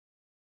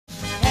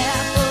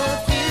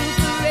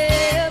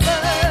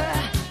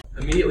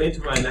immediately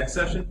into my next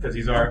session, because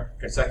these are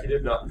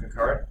consecutive, not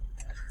concurrent.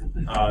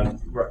 I'm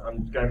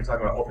going to be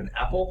talking about Open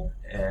Apple,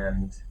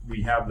 and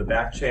we have the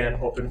back chan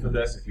open for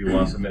this. If you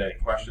want to submit any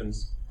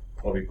questions,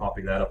 we'll be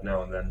popping that up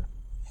now and then.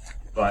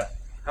 But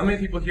how many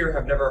people here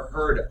have never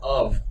heard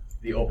of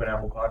the Open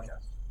Apple podcast?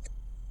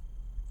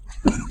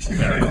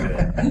 Very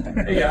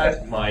good. Hey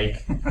guys,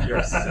 Mike,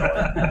 you're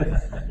silly.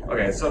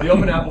 Okay, so the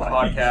Open Apple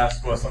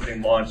podcast was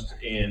something launched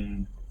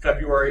in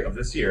February of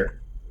this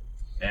year,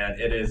 and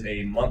it is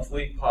a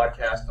monthly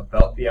podcast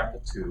about the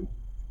Apple II.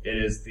 It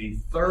is the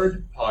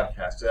third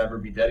podcast to ever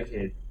be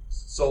dedicated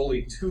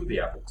solely to the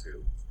Apple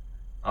II.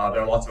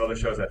 There are lots of other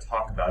shows that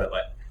talk about it,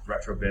 like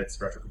Retro Bits,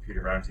 Retro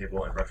Computing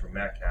Roundtable, and Retro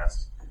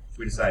Maccast.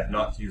 We decided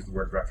not to use the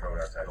word retro in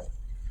our title.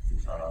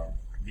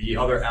 The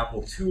other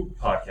Apple II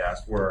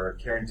podcasts were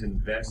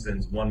Carrington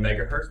Vanston's 1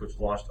 MHz, which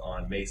launched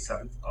on May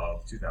 7th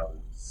of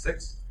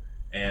 2006,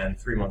 and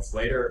 3 months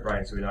later,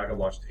 Ryan Suinaga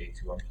launched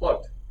A2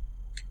 Unplugged.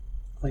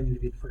 Claiming to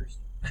be the first.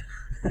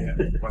 Yeah.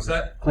 What's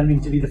that?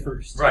 Claiming to be the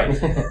first. Right.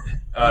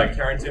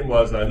 Carrington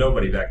was a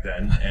nobody back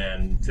then,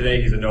 and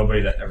today he's a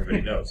nobody that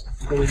everybody knows.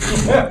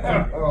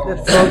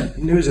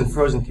 News in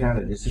frozen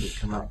Canada just didn't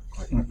come out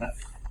quite.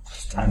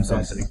 Time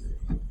sensitive.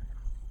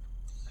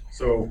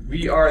 So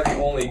we are the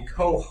only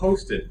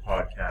co-hosted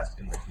podcast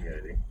in the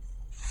community.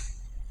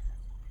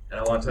 And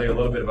I want to tell you a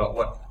little bit about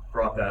what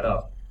brought that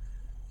up.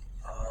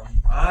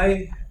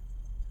 I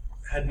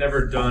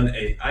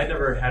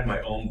never had my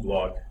own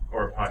blog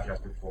or a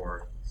podcast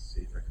before. Let's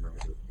see if I can remember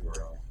the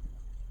URL.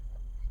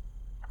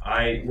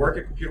 I work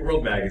at Computer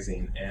World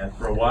Magazine, and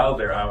for a while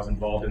there I was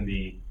involved in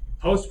the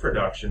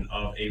post-production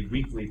of a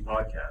weekly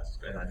podcast,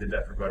 and I did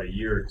that for about a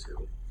year or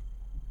two.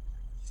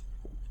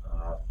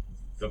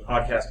 The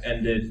podcast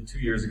ended 2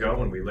 years ago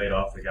when we laid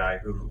off the guy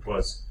who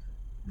was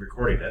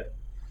recording it,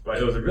 but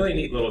it was a really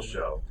neat little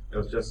show. It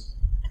was just...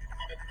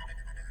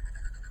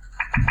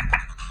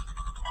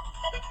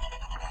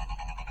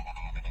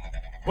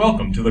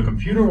 Welcome to the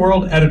Computer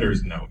World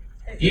Editor's Note.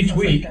 Each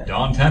week,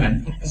 Don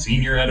Tennant,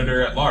 Senior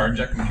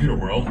Editor-at-Large at Computer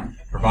World,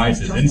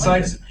 provides his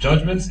insights,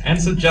 judgments,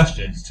 and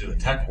suggestions to the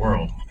tech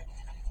world.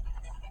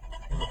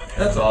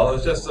 That's all. It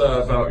was just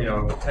about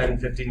 10,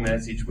 15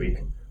 minutes each week.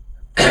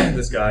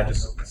 This guy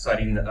just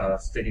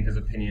stating his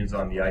opinions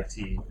on the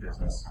IT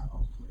business.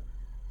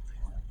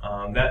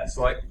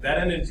 That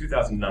ended in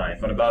 2009,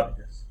 but about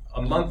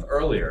a month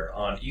earlier,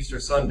 on Easter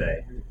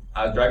Sunday,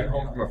 I was driving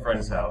home from a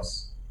friend's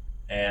house,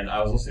 and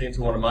I was listening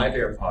to one of my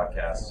favorite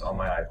podcasts on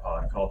my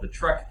iPod called the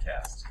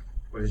TrekCast,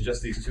 which is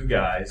just these two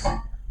guys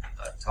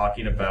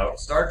talking about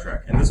Star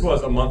Trek. And this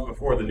was a month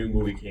before the new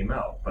movie came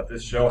out, but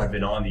this show had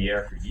been on the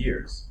air for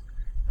years.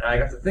 And I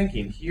got to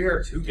thinking, here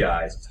are two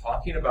guys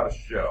talking about a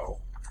show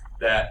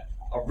that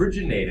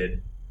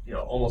originated,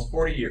 almost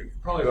 40 years,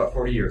 probably about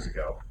 40 years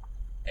ago,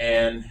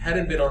 and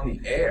hadn't been on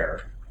the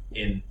air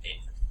in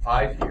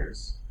 5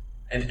 years.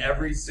 And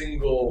every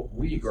single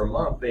week or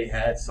month, they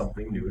had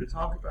something new to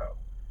talk about.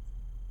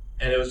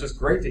 And it was just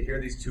great to hear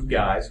these two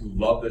guys who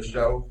love the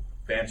show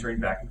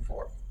bantering back and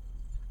forth.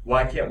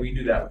 Why can't we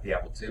do that with the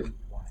Apple II?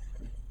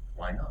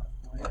 Why not?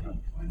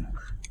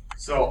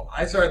 So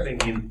I started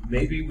thinking,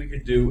 maybe we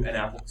could do an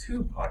Apple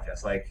II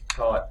podcast, like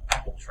call it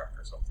Apple Trek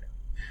or something.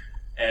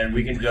 And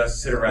we can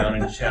just sit around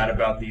and chat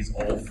about these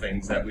old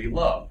things that we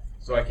love.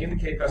 So I came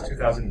to KFest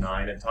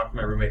 2009 and talked to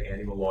my roommate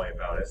Andy Malloy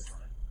about it.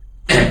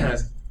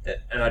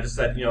 And I just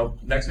said,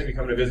 next time you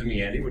come to visit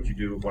me, Andy, which you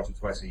do once or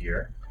twice a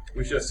year,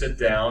 we should sit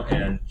down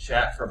and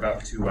chat for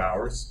about 2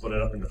 hours, split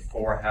it up into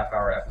 4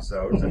 half-hour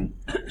episodes, and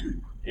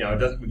we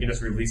can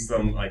just release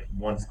them like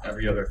once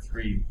every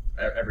 3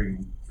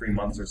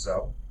 months or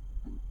so.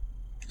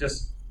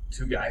 Just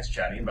two guys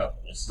chatting about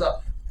old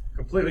stuff,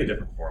 completely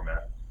different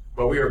format.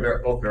 But we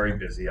were both very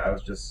busy. I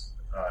was just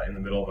in the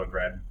middle of a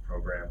grad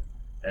program,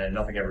 and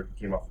nothing ever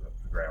came off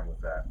the ground with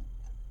that.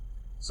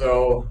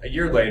 So a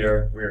year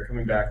later, we were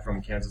coming back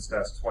from Kansas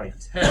Fest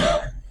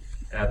 2010,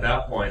 and at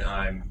that point,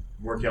 I'm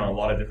working on a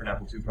lot of different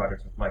Apple II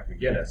projects with Mike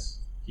McGinnis.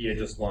 He had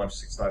just launched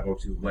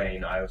 6502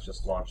 Lane. I was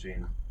just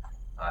launching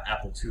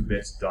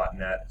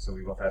Apple2bits.net, so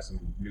we both had some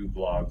new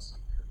blogs.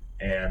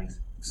 And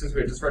since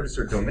we had just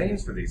registered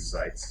domains for these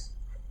sites,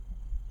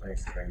 let me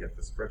see if I can get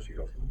the spreadsheet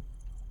open.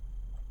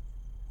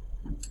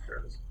 There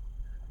it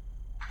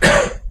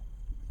is.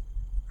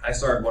 I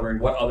started wondering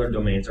what other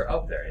domains are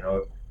out there.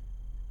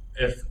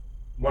 If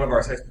one of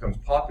our sites becomes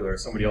popular,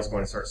 is somebody else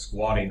going to start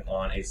squatting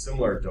on a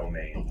similar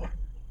domain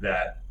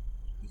that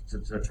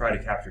to try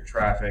to capture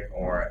traffic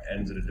or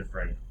ends at a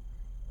different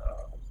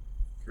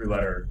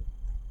 3-letter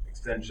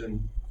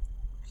extension?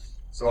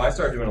 So I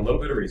started doing a little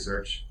bit of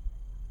research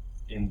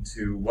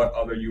into what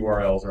other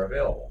URLs are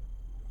available.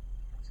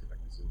 Let's see if I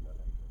can zoom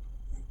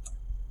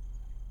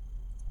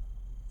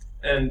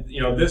that in.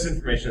 And this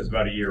information is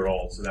about a year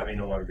old, so that may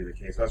no longer be the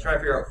case. So I was trying to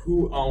figure out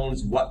who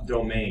owns what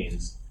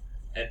domains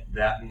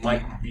that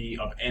might be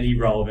of any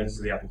relevance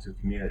to the Apple II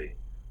community.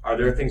 Are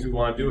there things we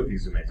want to do with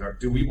these domains? Or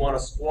do we want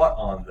to squat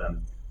on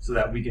them so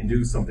that we can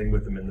do something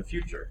with them in the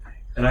future?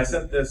 And I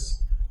sent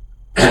this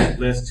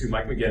list to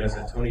Mike McGinnis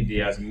and Tony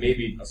Diaz and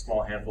maybe a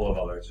small handful of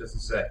others just to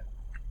say,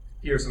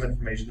 here's some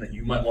information that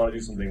you might want to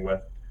do something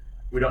with.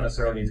 We don't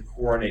necessarily need to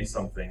coordinate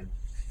something,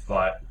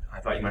 but I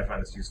thought you might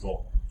find this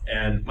useful.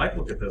 And Mike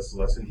looked at this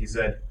list and he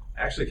said,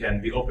 actually,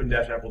 Ken, the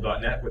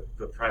open-apple.net with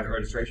the private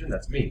registration,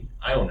 that's me.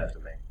 I own that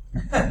domain.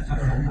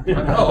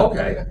 Oh,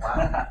 okay.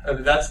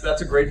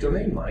 That's a great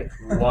domain, Mike.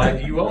 Why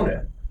do you own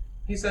it?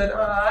 He said,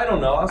 I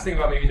don't know. I was thinking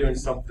about maybe doing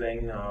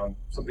something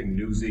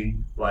newsy,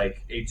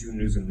 like A2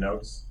 News and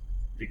Notes,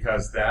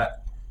 because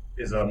that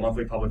is a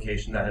monthly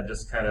publication that had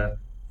just kind of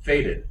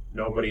faded.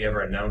 Nobody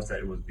ever announced that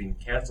it was being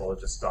canceled.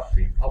 It just stopped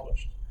being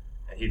published.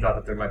 And he thought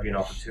that there might be an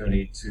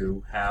opportunity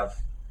to have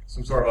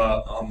some sort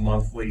of a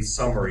monthly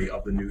summary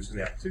of the news from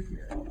the Apple II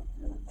community.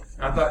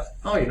 And I thought,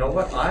 oh, you know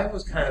what? I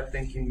was kind of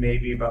thinking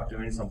maybe about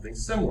doing something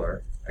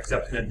similar,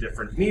 except in a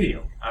different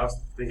medium. I was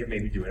thinking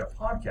maybe doing a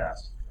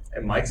podcast.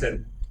 And Mike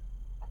said,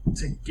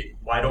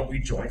 why don't we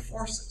join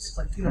forces? It's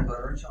like peanut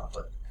butter and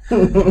chocolate.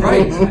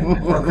 Right,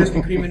 or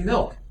Krispy Kreme and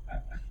milk.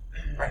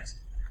 Right.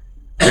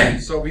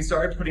 So we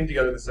started putting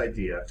together this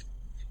idea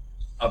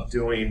of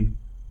doing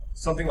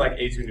something like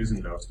A2 News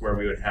and Notes, where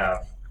we would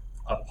have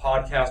a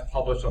podcast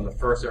published on the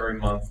 1st of every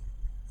month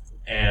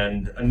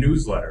and a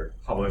newsletter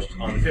published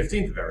on the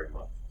 15th of every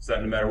month. So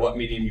that no matter what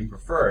medium you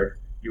preferred,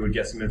 you would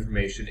get some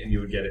information and you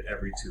would get it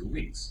every 2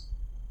 weeks.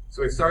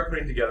 So we started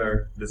putting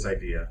together this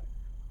idea,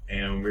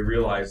 and we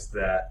realized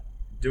that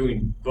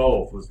doing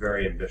both was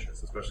very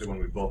ambitious, especially when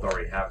we both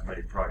already have as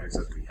many projects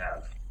as we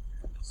have.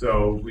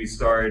 So we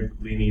started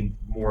leaning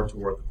more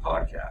toward the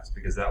podcast,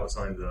 because that was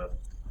something the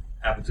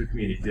Apple II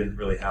community didn't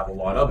really have a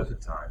lot of at the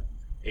time.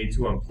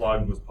 A2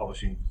 Unplugged was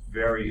publishing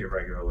very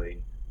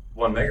irregularly.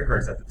 1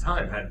 megahertz at the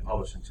time hadn't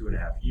published in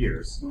 2.5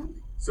 years.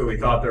 So we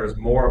thought there was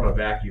more of a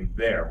vacuum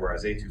there,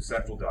 whereas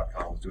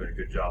A2Central.com was doing a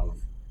good job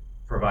of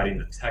providing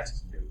the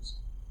text news.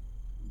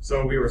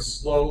 So we were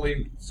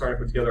slowly starting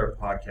to put together a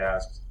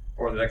podcast.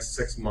 Over the next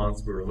 6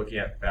 months, we were looking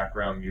at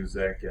background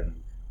music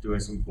and doing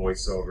some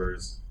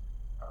voiceovers,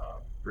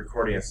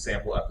 recording a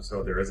sample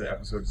episode. There is an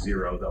episode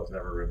 0 that was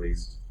never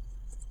released.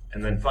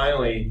 And then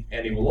finally,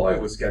 Andy Malloy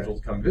was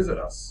scheduled to come visit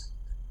us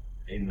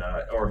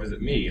or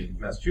visit me in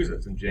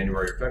Massachusetts in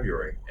January or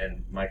February.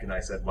 And Mike and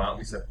I said, why don't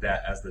we set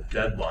that as the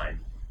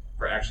deadline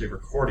for actually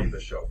recording the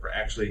show, for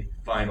actually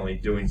finally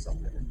doing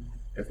something.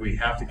 If we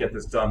have to get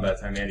this done by the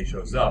time Andy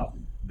shows up,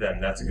 then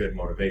that's a good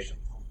motivation.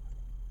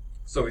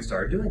 So we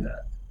started doing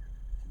that.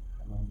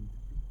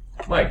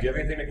 Mike, do you have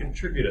anything to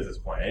contribute at this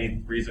point?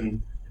 Any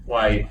reason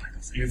why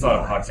you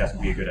thought a podcast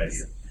would be a good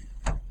idea?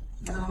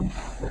 No.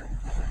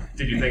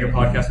 Did you think a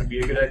podcast would be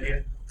a good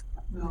idea?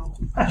 No.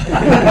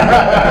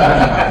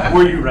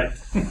 Were you right?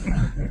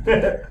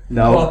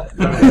 No.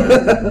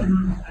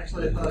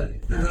 Actually, I thought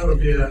that would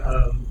be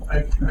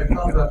I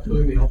thought about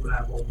doing the Open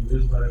Apple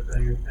newsletter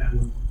thing,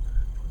 and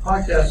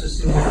podcast just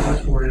seemed like a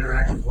much more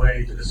interactive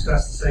way to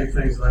discuss the same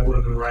things that I would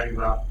have been writing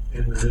about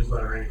in the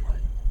newsletter anyway.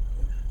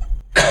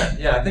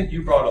 Yeah, I think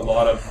you brought a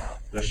lot of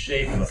the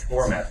shape and the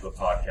format to the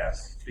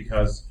podcast,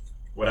 because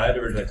what I had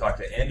originally talked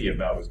to Andy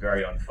about was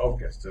very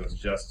unfocused. It was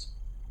just,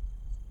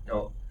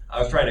 I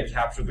was trying to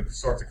capture the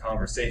sorts of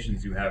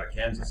conversations you have at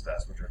Kansas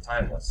Fest, which are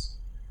timeless.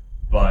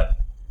 But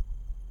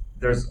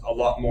there's a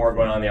lot more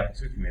going on in the Apple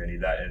II community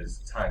that is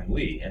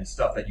timely and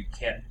stuff that you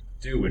can't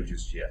do in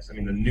Juice.js. I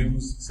mean, the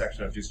news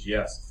section of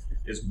Juice.js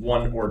is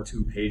 1 or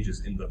 2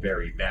 pages in the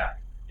very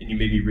back, and you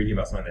may be reading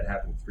about something that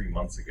happened 3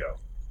 months ago.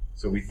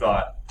 So we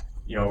thought,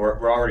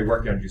 we're already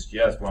working on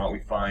Juice.js, why don't we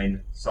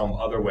find some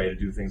other way to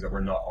do things that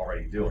we're not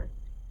already doing?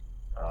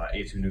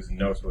 A2 News and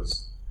Notes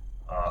was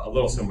a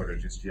little similar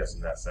to Juice.js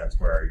in that sense,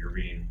 where you're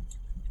reading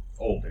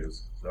old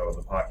news. So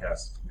the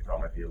podcast we thought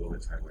might be a little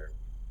bit timelier.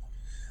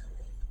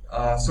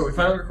 So we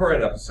finally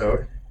recorded an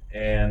episode,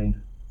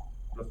 and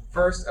the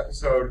first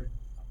episode,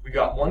 we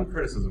got one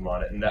criticism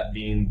on it, and that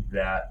being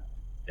that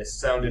it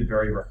sounded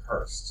very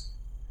rehearsed.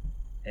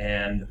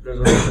 And there's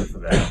a reason for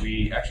that.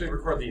 We actually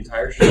recorded the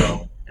entire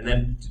show, and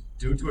then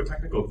due to a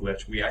technical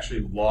glitch, we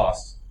actually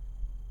lost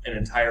an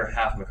entire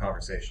half of the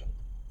conversation.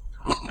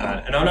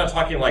 And I'm not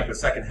talking like the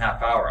second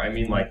half hour, I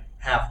mean like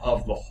half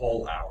of the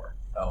whole hour.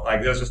 Oh.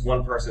 Like there's just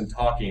one person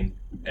talking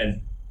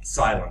and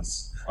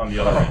silence on the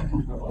other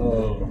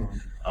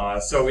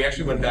end. So we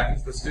actually went back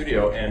into the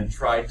studio and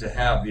tried to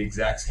have the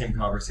exact same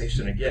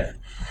conversation again.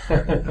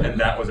 And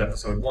that was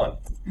episode 1.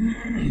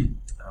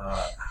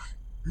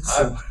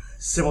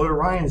 Similar to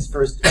Ryan's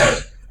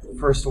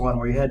first one,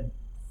 where he had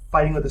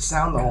fighting with the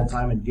sound the whole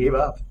time and gave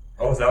up.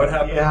 Oh, is that what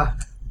happened? Yeah.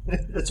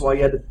 That's why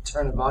you had to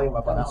turn the volume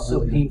up on That that was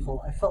one. so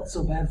painful. I felt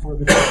so bad for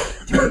him.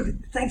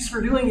 Dude, thanks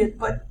for doing it,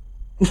 but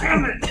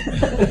damn it!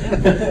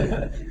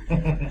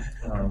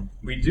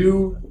 We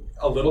do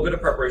a little bit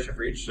of preparation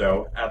for each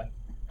show.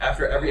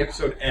 After every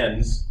episode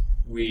ends,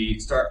 we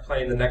start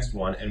playing the next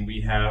one, and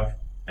we have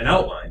an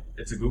outline.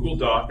 It's a Google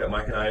Doc that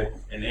Mike and I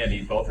and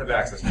Andy both have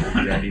access to.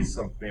 Andy's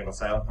something of a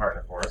silent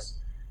partner for us.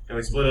 And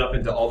we split it up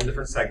into all the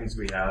different segments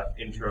we have: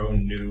 intro,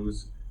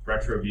 news,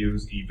 retro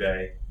views,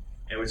 eBay.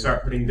 And we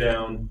start putting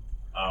down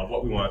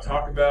what we want to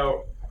talk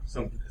about,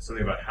 something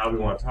about how we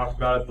want to talk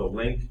about it, the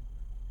link,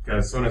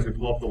 because sometimes we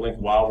pull up the link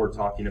while we're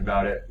talking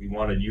about it. We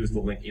want to use the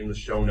link in the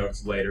show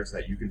notes later so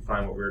that you can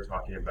find what we were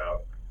talking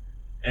about.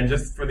 And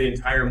just for the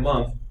entire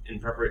month in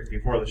preparation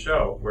before the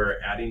show, we're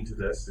adding to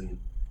this and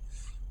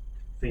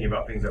thinking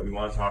about things that we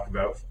want to talk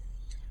about.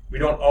 We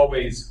don't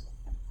always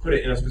put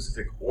it in a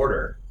specific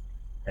order,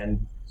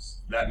 and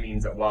that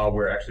means that while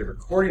we're actually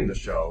recording the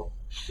show,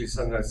 we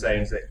sometimes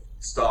say,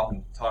 stop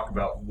and talk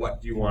about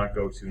what do you want to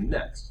go to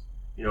next.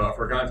 You know, if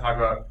we're going to talk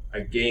about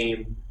a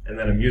game and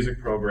then a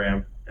music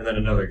program and then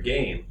another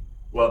game,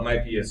 well, it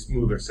might be a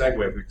smoother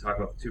segue if we talk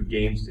about the two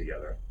games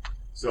together.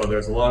 So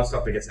there's a lot of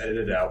stuff that gets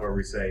edited out where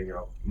we say, you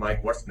know,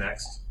 Mike, what's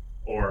next?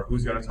 Or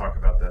who's going to talk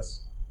about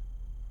this?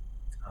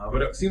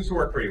 But it seems to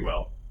work pretty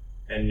well.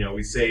 And, you know,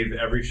 we save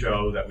every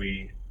show that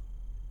we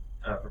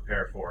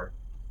prepare for.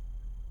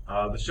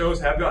 The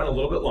shows have gotten a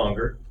little bit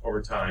longer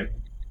over time.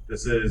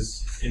 This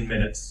is in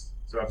minutes.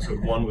 So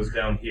episode 1 was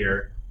down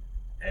here.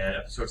 And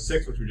episode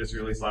 6, which we just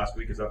released last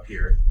week, is up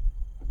here.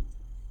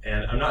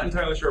 And I'm not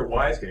entirely sure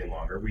why it's getting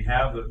longer. We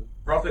have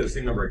roughly the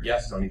same number of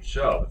guests on each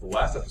show, but the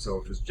last episode,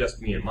 which was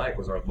just me and Mike,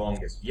 was our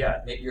longest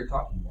yet. Maybe you're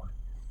talking more.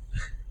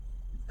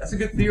 That's a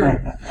good theory.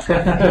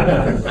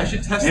 I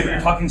should test Maybe that.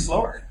 you're talking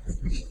slower.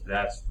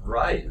 That's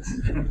right.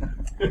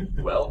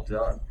 Well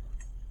done.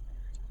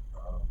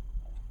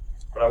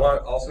 But I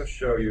want to also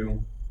show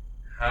you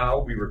how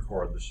we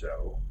record the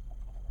show.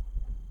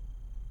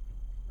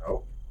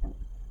 Oh.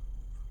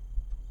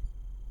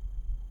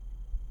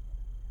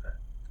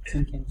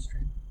 Sync in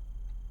stream.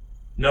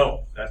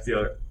 No, that's the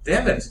other.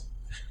 Damn it!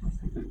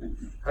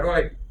 How do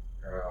I?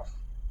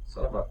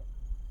 Son of a.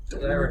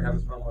 Did I ever have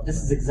this problem?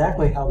 This is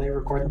exactly how they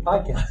record the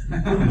podcast.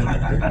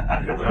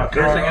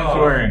 Cursing and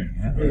swearing.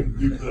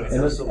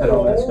 And this will put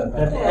all that stuff I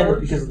have to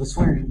edit because of the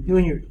swearing. You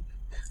and your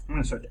I'm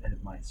going to start to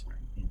edit my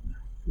swearing in.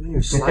 you and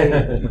your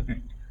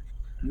sliding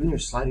you and your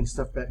sliding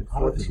stuff back and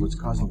forth is what's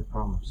causing the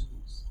problems.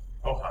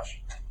 Oh,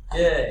 hush.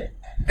 Yay.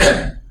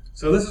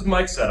 So this is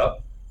Mike's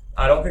setup.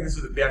 I don't think this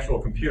is the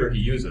actual computer he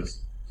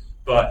uses,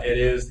 but it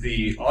is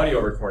the audio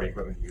recording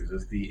equipment he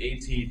uses, the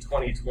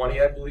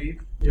AT2020, I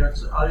believe. Yeah,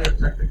 it's Audio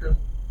Technica,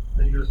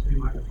 the USB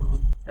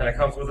microphone. And it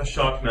comes with a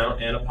shock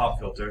mount and a pop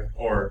filter.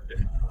 Or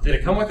did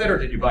it come with it, or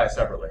did you buy it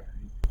separately?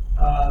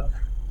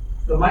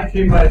 The mic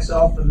came by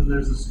itself, and then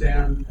there's the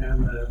stand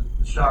and the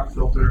shock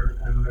filter,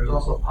 and there's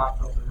also a pop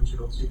filter, which you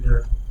don't see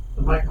there.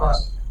 The mic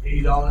cost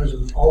 $80,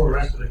 and all the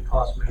rest of it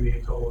cost maybe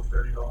a total of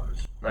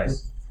 $30.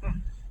 Nice.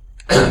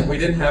 We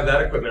didn't have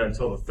that equipment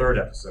until the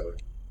 3rd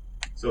episode.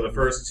 So the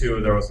first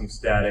 2, there was some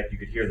static. You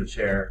could hear the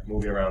chair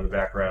moving around in the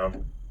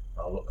background,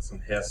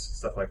 some hiss,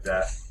 stuff like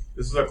that.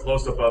 This is a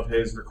close-up of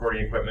his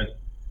recording equipment.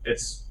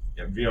 It's,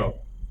 you know,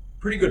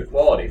 pretty good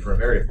quality for a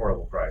very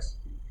affordable price.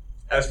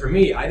 As for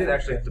me, I didn't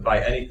actually have to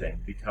buy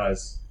anything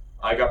because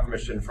I got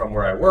permission from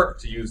where I work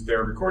to use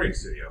their recording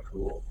studio.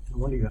 Cool. No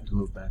wonder you have to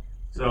move back.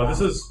 So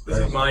this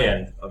is my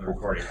end of the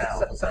recording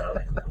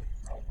setup.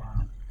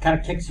 Kind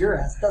of kicks your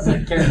ass, doesn't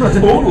it, Karen?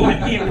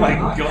 Totally. Oh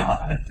my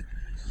god.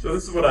 So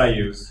this is what I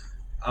use.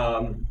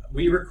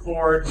 We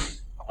record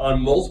on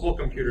multiple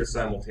computers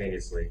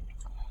simultaneously,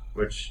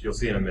 which you'll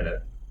see in a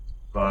minute.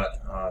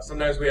 But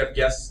sometimes we have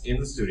guests in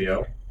the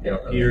studio. You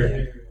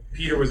know,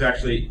 Peter was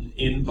actually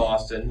in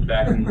Boston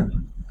back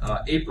in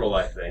April,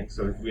 I think,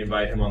 so we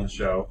invited him on the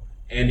show.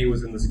 Andy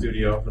was in the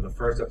studio for the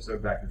first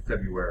episode back in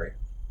February.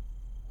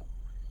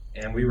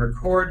 And we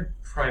record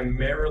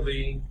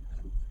primarily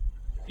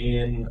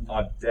in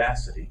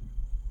Audacity,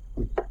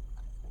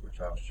 which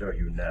I'll show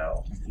you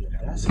now.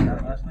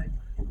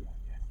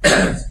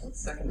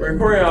 We're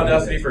recording on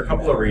Audacity for a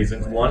couple of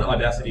reasons. 1,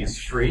 Audacity is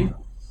free,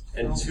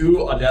 and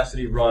 2,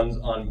 Audacity runs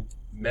on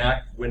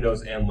Mac,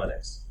 Windows, and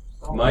Linux.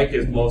 Mike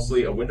is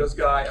mostly a Windows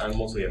guy, I'm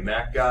mostly a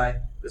Mac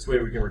guy. This way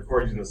we can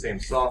record using the same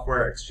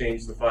software,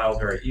 exchange the files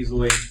very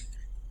easily,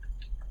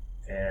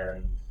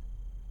 and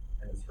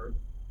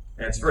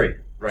it's free,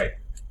 right.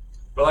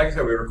 But like I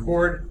said, we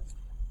record,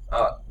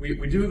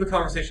 we do the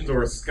conversations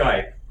over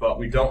Skype, but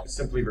we don't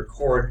simply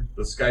record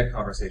the Skype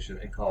conversation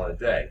and call it a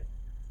day.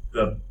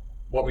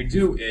 What we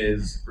do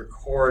is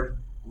record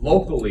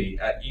locally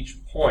at each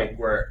point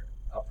where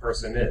a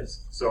person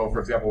is. So, for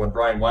example, when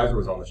Brian Weiser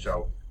was on the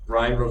show,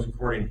 Brian was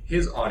recording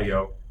his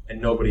audio and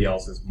nobody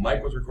else's.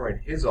 Mike was recording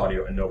his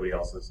audio and nobody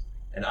else's.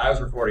 And I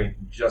was recording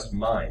just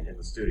mine in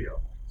the studio.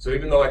 So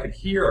even though I could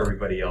hear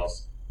everybody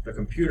else, the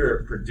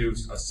computer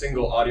produced a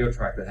single audio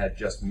track that had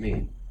just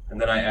me. And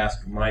then I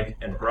asked Mike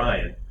and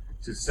Brian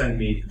to send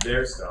me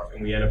their stuff,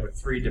 and we ended up with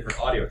 3 different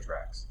audio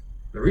tracks.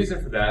 The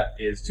reason for that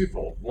is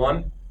twofold.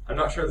 1, I'm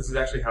not sure this is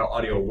actually how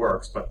audio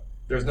works, but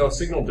there's no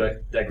signal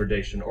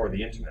degradation over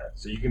the internet.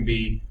 So you can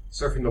be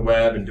surfing the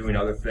web and doing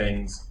other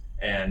things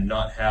and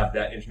not have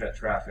that internet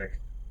traffic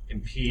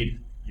impede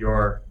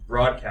your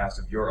broadcast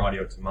of your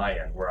audio to my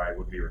end where I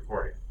would be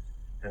recording.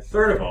 And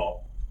third of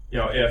all, you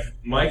know, if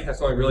Mike has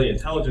something really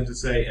intelligent to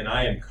say and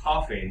I am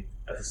coughing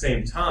at the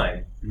same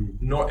time,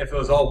 if it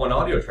was all one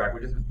audio track,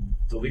 we just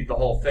delete the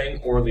whole thing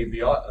or leave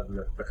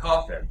the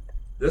cough in.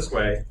 This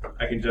way,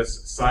 I can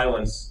just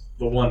silence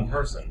the one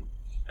person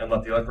and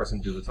let the other person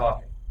do the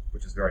talking.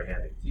 which is very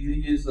handy. Do you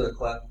use a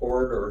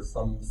clapboard or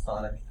some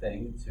sonic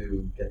thing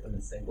to get them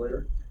in sync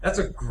later? That's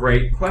a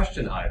great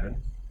question,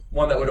 Ivan.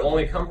 One that would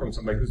only come from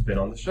somebody who's been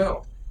on the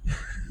show.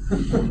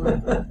 Well,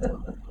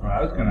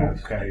 I was gonna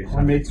say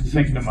I made some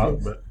sync them up,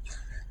 mistakes.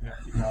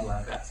 but you're not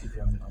allowed to ask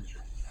them.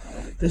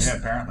 This Yeah,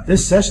 apparently.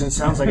 this session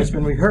sounds like it's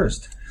been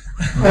rehearsed.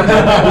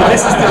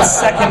 This is the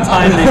second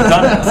time they've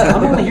done it.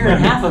 I'm only hearing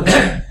half of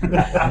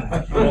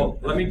it. Well,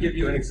 let me give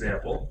you an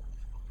example.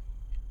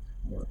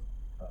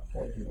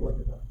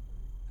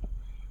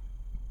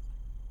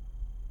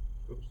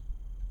 Oops.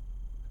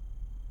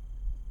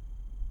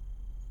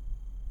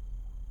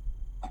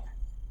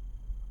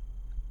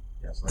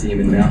 Yes, Team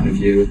in Mountain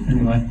View,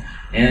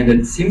 and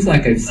it seems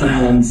like I've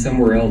seen one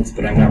somewhere else,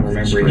 but I'm not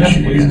remembering. Yes,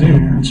 it. please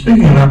do.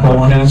 Speaking of Apple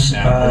ones,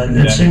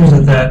 it seems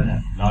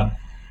that Not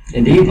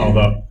Indeed.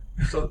 although.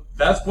 So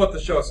that's what the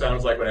show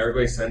sounds like when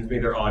everybody sends me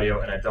their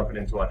audio and I dump it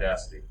into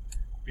Audacity.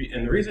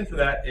 And the reason for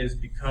that is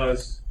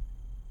because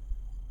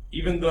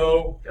even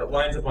though it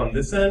lines up on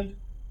this end,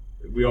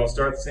 we all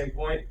start at the same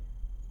point,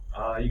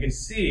 you can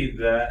see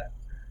that,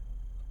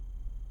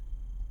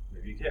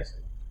 maybe you can't see,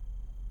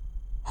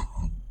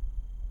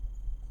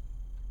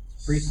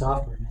 Free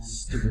software, man.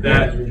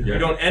 that you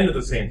don't end at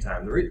the same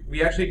time.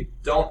 We actually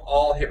don't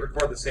all hit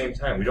record at the same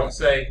time. We don't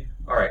say,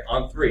 all right,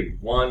 on 3,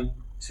 1,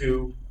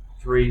 2,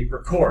 3,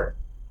 record.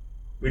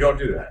 We don't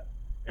do that.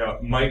 You know,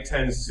 Mike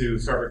tends to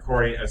start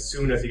recording as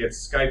soon as he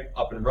gets Skype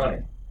up and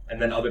running,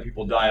 and then other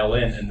people dial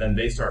in, and then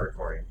they start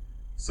recording.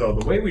 So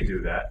the way we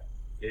do that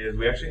is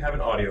we actually have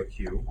an audio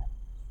cue.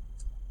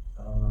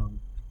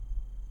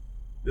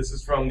 This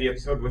is from the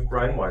episode with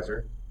Brian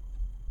Weiser.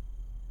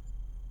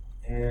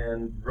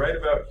 And right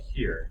about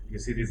here, you can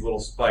see these little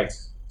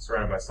spikes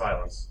surrounded by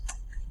silence.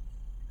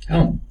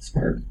 Oh,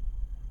 smart.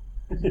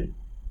 And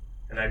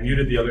I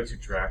muted the other 2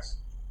 tracks.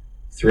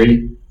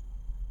 3,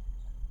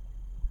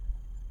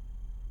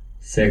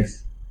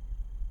 6.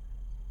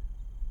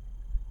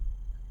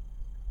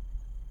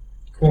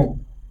 Cool.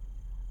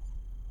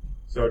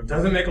 So it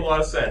doesn't make a lot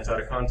of sense out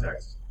of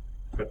context.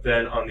 But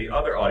then on the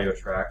other audio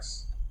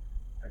tracks,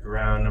 like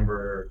around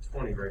number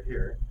 20 right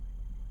here,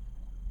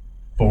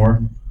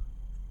 4.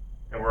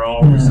 and we're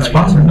all reciting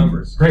possible. different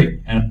numbers.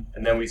 Great. And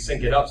And then we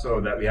sync it up so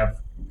that we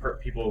have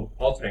people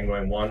alternating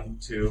going 1,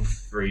 2,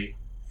 3,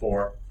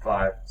 4,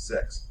 5,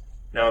 6.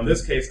 Now in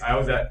this case, I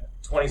was at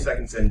 20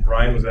 seconds in,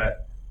 Brian was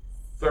at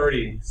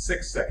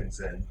 36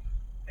 seconds in,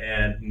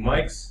 and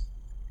Mike's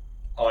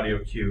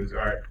audio cues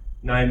are at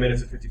 9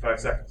 minutes and 55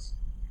 seconds.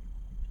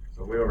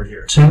 So way over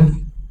here.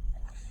 2,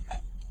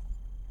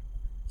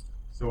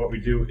 So what we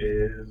do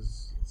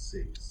is, let's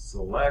see,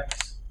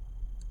 select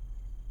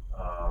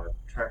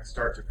track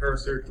start to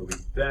cursor,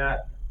 delete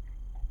that,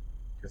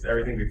 because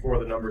everything before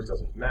the numbers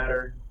doesn't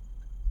matter.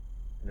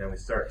 And then we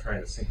start trying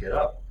to sync it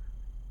up.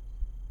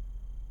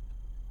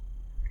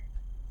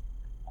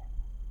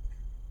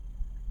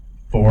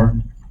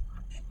 4.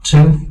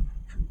 2,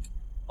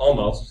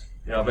 Almost,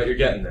 but you're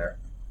getting there.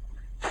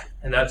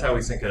 And that's how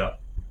we sync it up.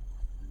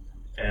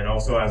 And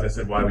also, as I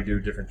said, why we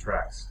do different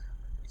tracks.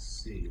 Let's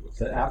see.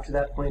 So after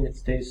that point, it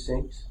stays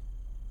synced?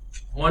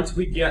 Once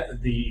we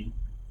get the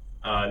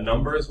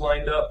numbers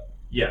lined up,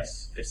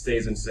 yes, it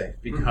stays in sync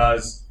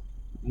because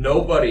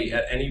nobody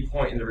at any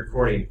point in the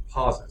recording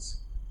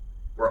pauses.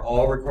 We're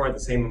all recording the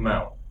same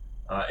amount.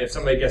 If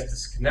somebody gets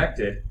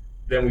disconnected,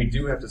 then we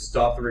do have to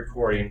stop the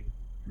recording,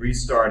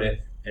 restart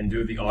it, and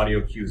do the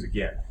audio cues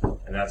again.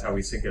 And that's how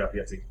we sync it up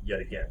yet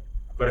again.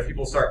 But if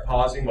people start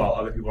pausing while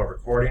other people are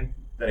recording,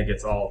 then it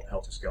gets all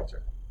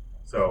helter-skelter.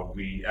 So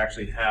we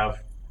actually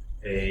have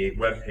a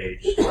web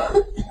page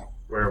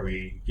where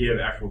we give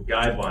actual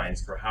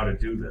guidelines for how to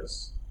do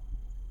this.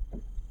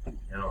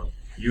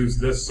 Use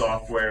this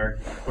software,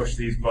 push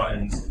these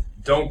buttons,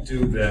 don't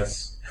do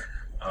this.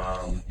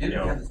 You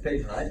didn't have this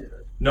page when I did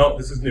it. No,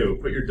 this is new.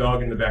 Put your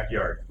dog in the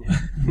backyard.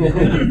 I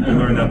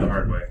learned that the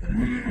hard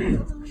way.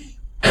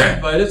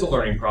 But it is a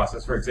learning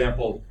process. For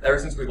example, ever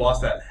since we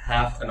lost that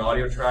half an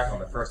audio track on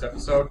the first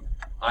episode,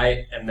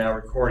 I am now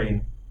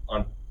recording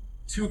on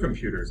 2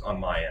 computers on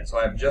my end. So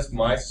I have just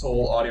my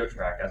sole audio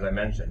track, as I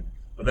mentioned.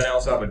 But then I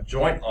also have a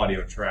joint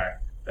audio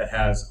track that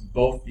has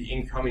both the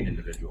incoming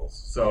individuals.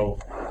 So,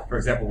 for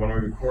example, when we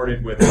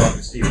recorded with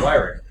Dr. Steve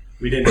Wyrick,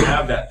 we didn't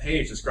have that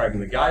page describing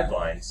the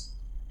guidelines,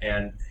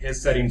 and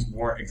his settings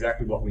weren't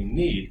exactly what we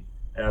need.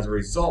 And as a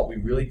result, we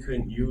really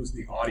couldn't use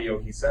the audio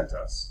he sent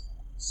us.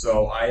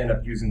 So I ended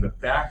up using the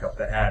backup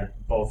that had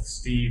both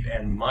Steve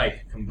and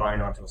Mike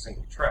combined onto a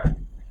single track.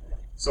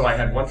 So I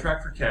had 1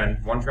 track for Ken,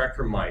 1 track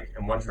for Mike,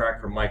 and 1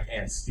 track for Mike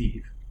and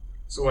Steve.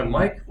 So when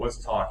Mike was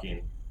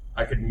talking,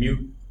 I could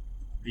mute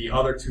the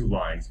other 2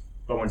 lines,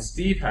 but when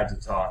Steve had to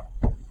talk,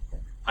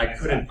 I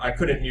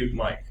couldn't mute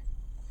Mike.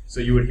 So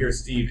you would hear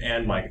Steve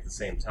and Mike at the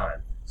same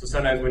time. So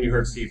sometimes when you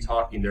heard Steve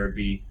talking, there would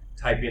be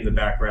typing in the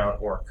background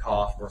or a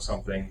cough or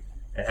something.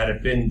 And had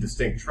it been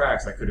distinct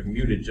tracks, I could have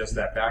muted just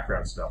that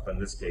background stuff. But in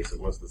this case, it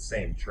was the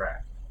same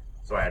track.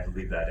 So I had to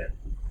leave that in.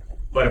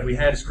 But if we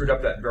had screwed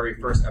up that very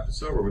first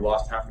episode where we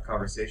lost half the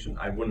conversation,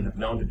 I wouldn't have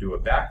known to do a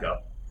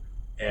backup.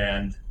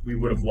 and we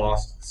would have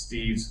lost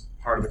Steve's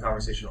part of the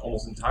conversation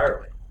almost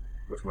entirely,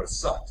 which would have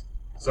sucked.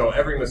 So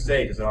every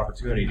mistake is an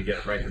opportunity to get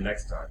it right the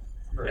next time.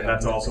 And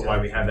that's also why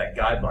we have that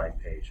guideline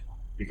page,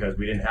 because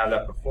we didn't have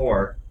that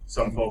before.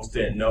 Some folks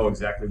didn't know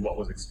exactly what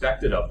was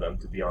expected of them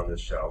to be on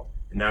this show.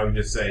 And now we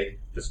just say,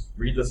 just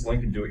read this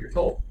link and do what you're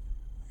told.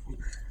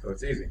 So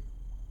it's easy.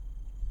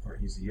 Or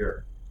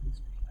easier.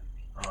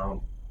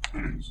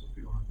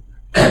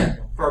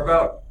 For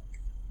about,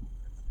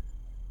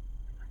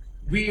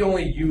 we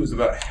only use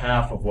about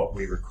half of what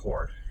we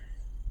record.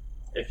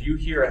 If you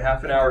hear a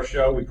half an hour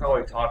show, we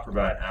probably talk for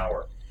about an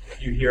hour.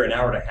 If you hear an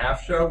hour and a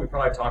half show, we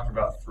probably talk for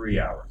about 3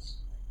 hours.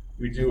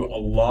 We do a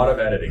lot of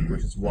editing,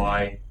 which is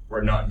why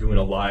we're not doing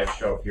a live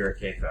show here at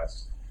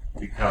K-Fest,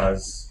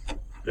 because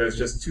there's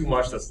just too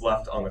much that's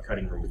left on the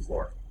cutting room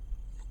floor.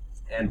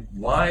 And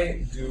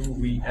why do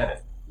we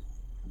edit?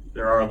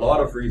 There are a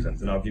lot of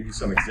reasons, and I'll give you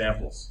some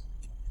examples.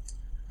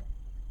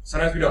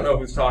 Sometimes we don't know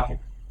who's talking.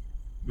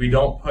 We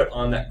don't put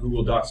on that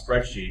Google Docs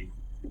spreadsheet,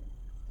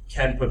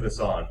 Ken put this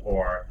on,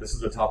 or this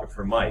is the topic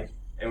for Mike,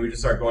 and we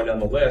just start going down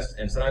the list,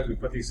 and sometimes we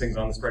put these things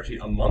on the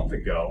spreadsheet a month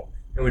ago,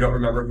 and we don't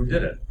remember who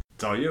did it.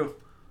 It's all you.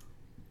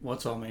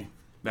 What's all me?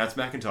 Matt's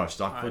Macintosh,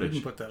 stock I footage.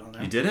 didn't put that on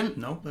there. You didn't?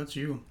 Nope, that's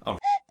you. Oh.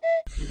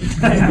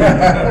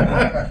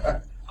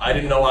 I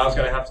didn't know I was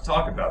going to have to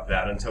talk about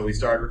that until we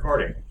started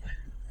recording,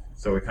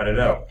 so we cut it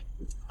out.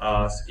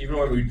 So even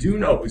when we do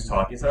know who's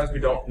talking, sometimes we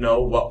don't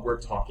know what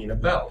we're talking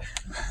about.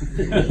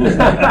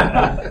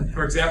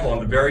 For example, on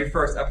the very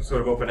first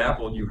episode of Open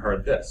Apple, you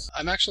heard this.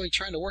 I'm actually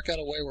trying to work out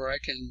a way where I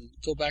can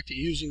go back to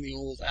using the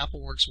old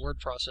AppleWorks word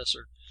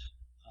processor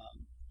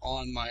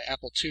on my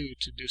Apple II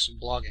to do some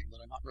blogging, but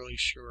I'm not really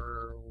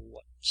sure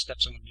what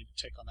steps I'm going to need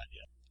to take on that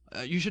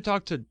yet. You should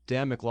talk to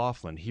Dan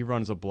McLaughlin. He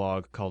runs a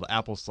blog called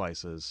Apple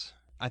Slices.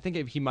 I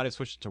think he might have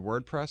switched it to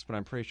WordPress, but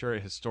I'm pretty sure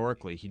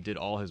historically he did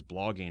all his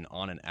blogging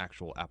on an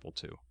actual Apple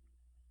II.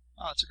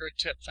 Oh, that's a great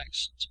tip.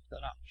 Thanks. Check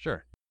that out.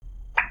 Sure.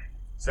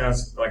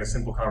 Sounds like a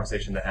simple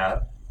conversation to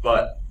have,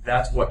 but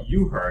that's what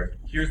you heard.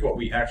 Here's what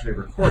we actually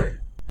recorded.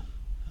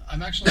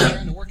 I'm actually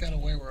trying to work out a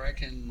way where I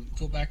can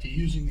go back to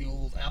using the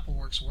old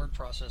AppleWorks word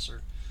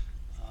processor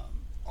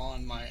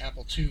on my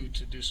Apple II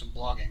to do some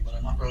blogging, but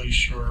I'm not really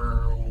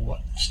sure what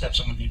steps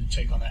I'm going to need to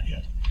take on that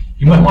yet.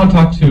 You might want to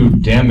talk to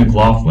Dan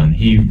McLaughlin.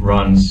 He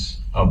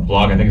runs a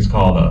blog, I think it's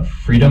called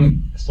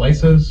Freedom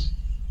Slices,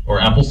 or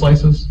Apple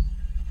Slices.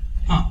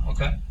 Huh,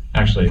 okay.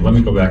 Actually, let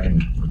me go back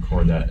and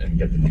record that and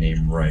get the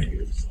name right.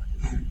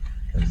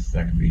 Because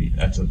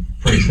that's a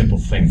pretty simple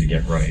thing to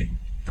get right.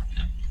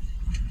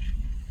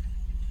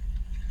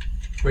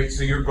 Wait,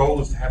 so your goal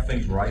is to have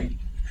things right?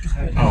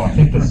 Oh, I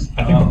think the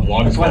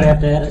blog is That's why they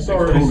have to edit. It's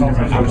already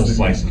Apple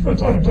Slices, but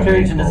it's on a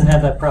Carrington doesn't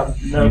have that problem.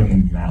 No,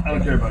 I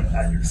don't care about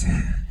accuracy.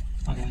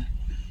 Okay.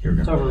 Here we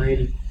go. It's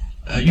overrated.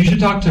 You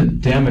should talk to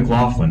Dan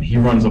McLaughlin. He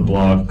runs a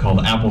blog called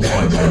Apple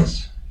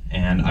Slices,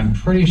 and I'm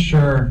pretty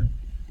sure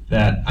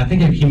that, I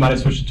think he might have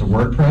switched it to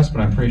WordPress,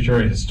 but I'm pretty sure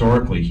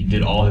historically he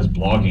did all his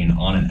blogging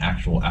on an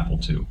actual Apple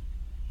II.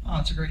 Oh,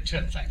 that's a great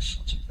tip. Thanks.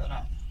 I'll check that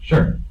out.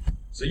 Sure.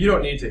 So you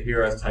don't need to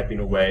hear us typing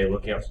away,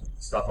 looking up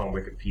stuff on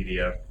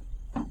Wikipedia.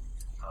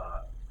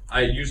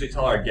 I usually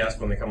tell our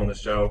guests when they come on the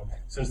show,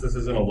 since this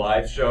isn't a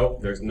live show,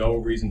 there's no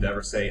reason to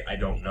ever say, I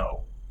don't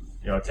know.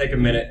 Take a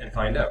minute and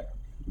find out.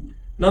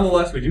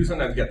 Nonetheless, we do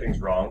sometimes get things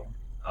wrong.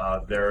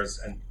 There's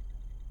a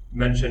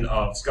mention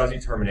of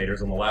SCSI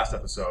terminators on the last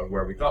episode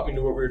where we thought we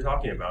knew what we were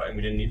talking about and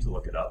we didn't need to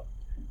look it up.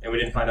 And we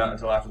didn't find out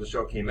until after the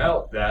show came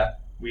out that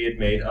we had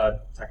made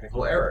a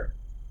technical error.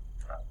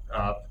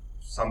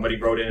 Somebody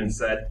wrote in and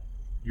said,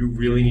 you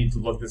really need to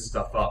look this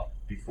stuff up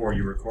before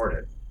you record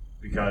it,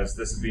 because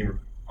this is being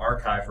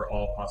archived for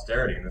all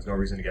posterity and there's no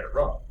reason to get it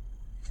wrong.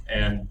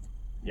 And,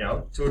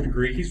 to a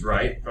degree he's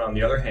right, but on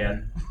the other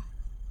hand,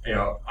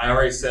 I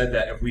already said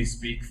that if we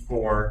speak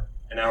for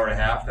an hour and a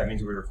half, that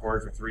means we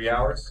recorded for 3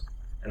 hours.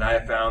 And I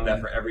have found that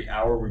for every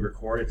hour we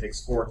record, it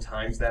takes 4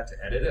 times that to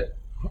edit it.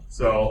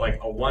 So like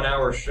a 1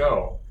 hour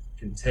show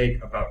can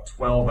take about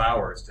 12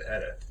 hours to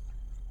edit.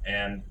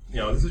 And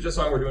this is just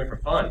something we're doing for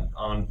fun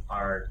on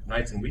our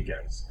nights and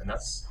weekends. And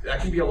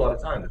that can be a lot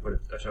of time to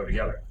put a show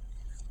together.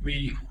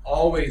 We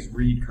always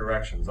read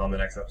corrections on the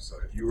next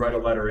episode. If you write a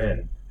letter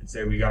in and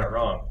say we got it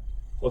wrong,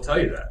 we'll tell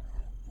you that.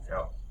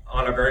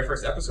 On our very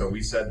first episode,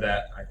 we said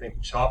that I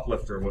think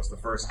Choplifter was the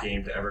first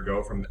game to ever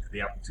go from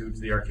the Apple II to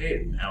the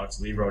arcade, and Alex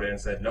Lee wrote in and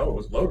said, no, it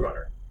was Lode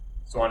Runner.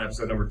 So on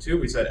episode number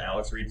 2, we said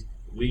Alex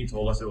Lee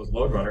told us it was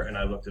Lode Runner, and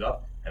I looked it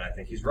up, and I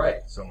think he's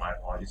right. So my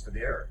apologies for the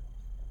error.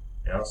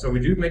 So we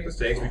do make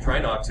mistakes. We try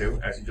not to,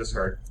 as you just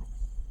heard,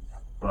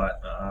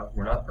 but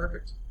we're not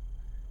perfect.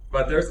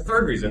 But there's the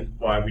third reason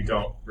why we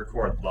don't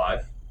record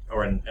live,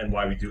 and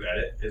why we do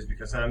edit, is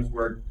because sometimes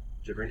we're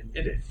gibbering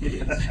idiots.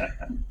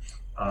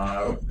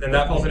 And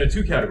that falls into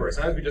 2 categories.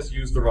 Sometimes we just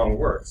use the wrong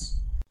words.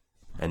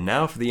 And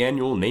now for the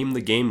annual Name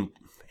the Game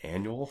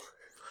annual.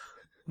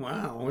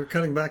 Wow, we're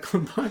cutting back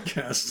on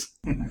podcasts.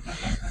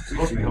 It's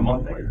supposed to be a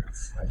month later.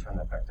 I turn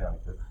that back down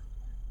a bit.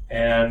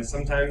 And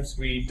sometimes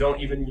we don't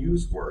even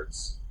use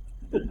words.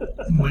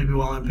 Maybe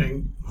while I'm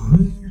paying.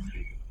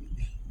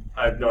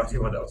 I have no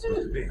idea what that was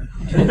supposed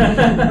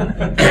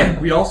to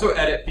be. We also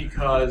edit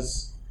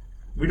because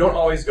we don't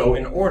always go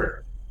in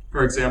order.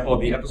 For example,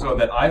 the episode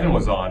that Ivan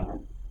was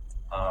on,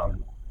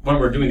 when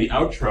we're doing the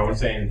outro and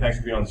saying, thanks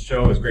for being on the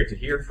show, it was great to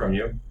hear from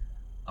you,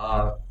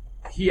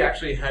 he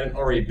actually hadn't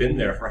already been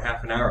there for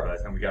half an hour by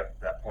the time we got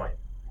to that point.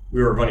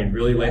 We were running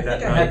really late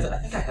that night. I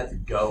think I had to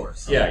go or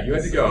something. Yeah, you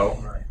had to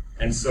go.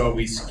 And so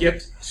we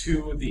skipped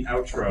to the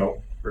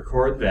outro,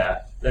 recorded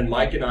that. Then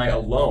Mike and I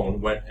alone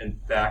went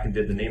back and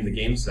did the Name the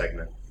Game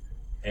segment.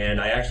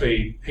 And I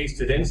actually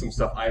pasted in some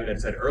stuff Ivan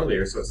had said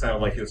earlier, so it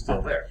sounded like he was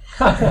still there.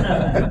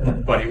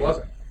 But he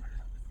wasn't.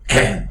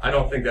 I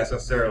don't think that's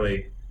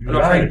necessarily... I'm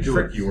not trying to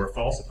trick you or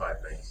falsify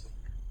things.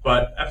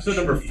 But episode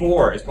number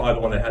 4 is probably the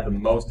one that had the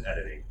most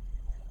editing.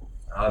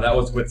 That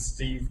was with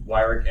Steve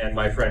Wyrick and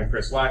my friend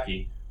Chris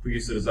Lackey, who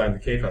used to design the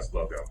K-Fest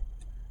logo.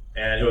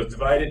 And it was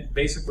divided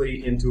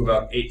basically into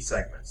about 8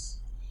 segments.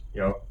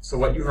 So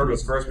what you heard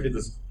was first we did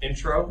this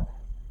intro,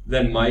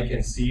 then Mike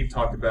and Steve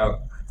talked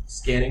about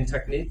scanning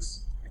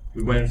techniques.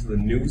 We went into the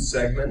news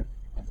segment.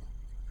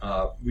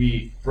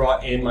 We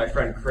brought in my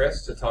friend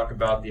Chris to talk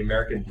about the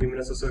American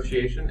Humanist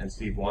Association and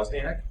Steve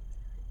Wozniak.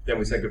 Then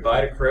we said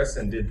goodbye to Chris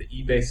and did the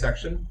eBay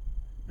section.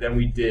 Then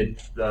we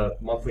did the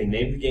monthly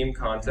Name the Game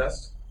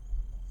contest.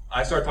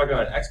 I started talking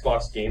about an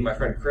Xbox game. My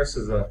friend Chris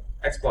is a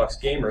Xbox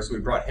gamer, so we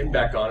brought him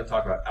back on to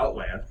talk about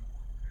Outland.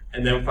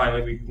 And then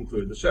finally we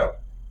concluded the show.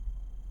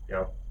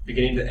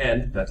 Beginning to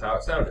end, that's how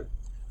it sounded.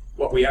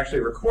 What we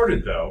actually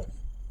recorded, though,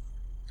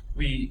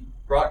 we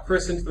brought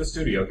Chris into the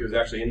studio. He was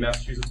actually in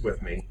Massachusetts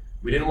with me.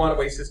 We didn't want to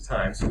waste his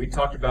time, so we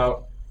talked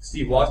about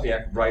Steve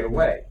Wozniak right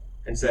away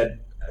and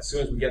said, as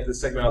soon as we get this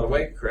segment out of the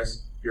way,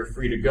 Chris, you're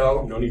free to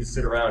go. No need to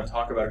sit around and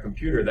talk about a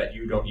computer that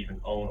you don't even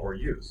own or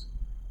use.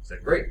 I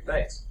said, great,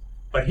 thanks.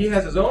 But he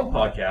has his own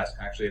podcast,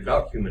 actually,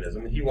 about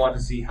humanism, and he wanted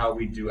to see how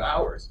we do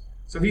ours.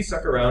 So he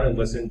stuck around and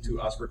listened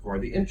to us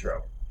record the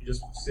intro,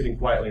 just sitting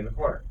quietly in the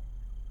corner.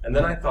 And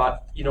then I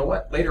thought, you know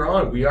what, later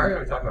on, we are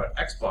going to be talking about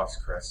Xbox,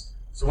 Chris,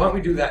 so why don't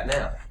we do that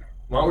now?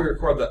 Why don't we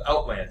record the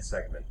Outland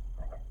segment?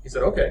 He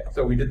said, okay,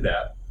 so we did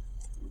that.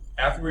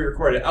 After we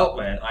recorded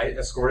Outland, I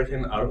escorted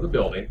him out of the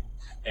building,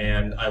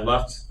 and I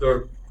left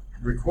the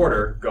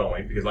recorder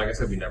going, because like I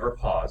said, we never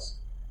pause.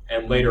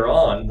 And later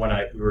on, when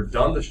we were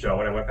done the show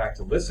and I went back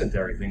to listen to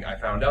everything, I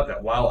found out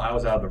that while I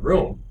was out of the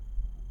room,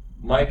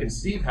 Mike and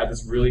Steve had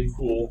this really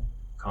cool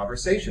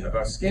conversation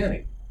about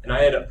scanning. And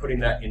I ended up putting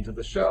that into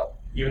the show,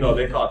 even though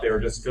they thought they were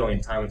just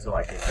filling time until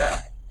I came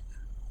back.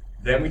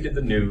 Then we did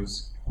the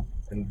news,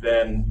 and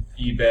then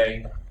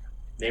eBay,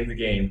 Name the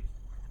Game,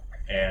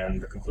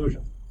 and the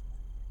conclusion.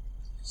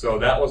 So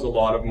that was a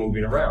lot of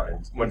moving around.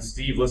 And when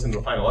Steve listened to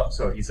the final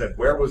episode, he said,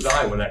 where was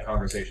I when that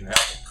conversation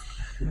happened?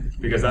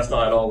 Because that's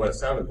not at all what it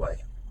sounded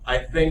like. I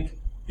think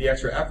the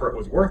extra effort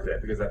was worth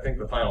it, because I think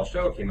the final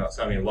show came out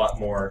sounding a lot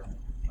more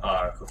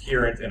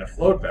coherent and it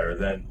flowed better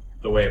than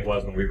the way it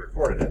was when we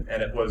recorded it.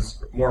 And it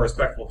was more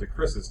respectful to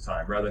Chris's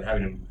time, rather than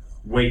having him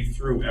wade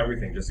through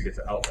everything just to get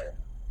to Outland.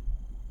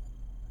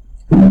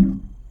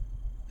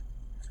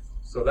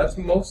 So that's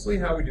mostly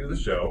how we do the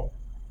show.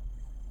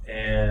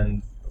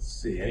 And let's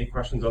see, any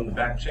questions on the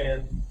back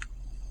chan?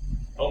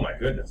 Oh my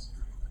goodness.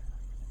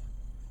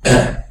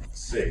 Let's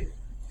see.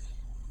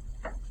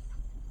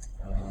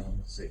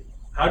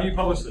 How do you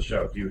publish the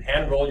show? Do you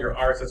hand roll your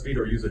RSS feed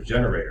or use a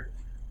generator?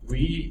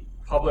 We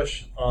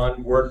publish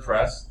on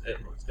WordPress.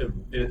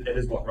 It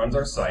is what runs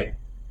our site.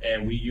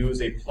 And we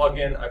use a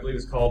plugin, I believe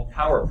it's called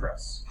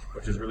PowerPress,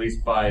 which is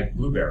released by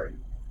Blueberry.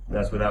 And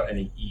that's without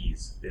any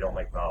E's. They don't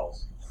like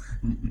vowels.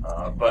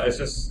 But it's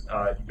just,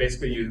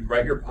 basically you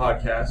write your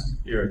podcast,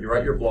 you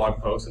write your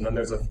blog post, and then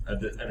there's an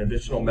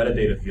additional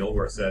metadata field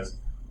where it says,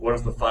 what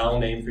is the file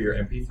name for your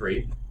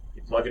MP3?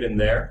 You plug it in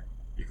there,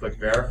 you click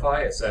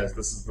verify, it says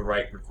this is the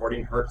right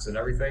recording hertz and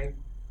everything,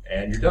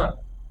 and you're done.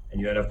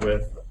 And you end up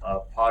with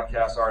a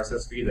podcast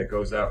RSS feed that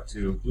goes out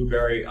to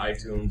Blueberry,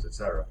 iTunes,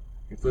 etc.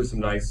 Includes some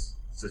nice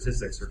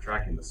statistics for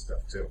tracking this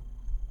stuff too.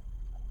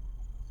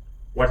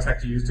 What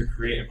tech to use to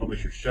create and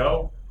publish your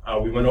show?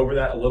 We went over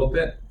that a little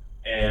bit.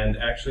 And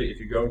actually, if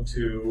you go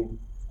to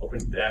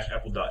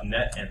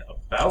open-apple.net and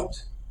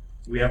about,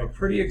 we have a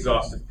pretty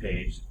exhaustive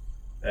page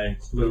that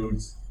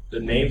includes the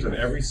names of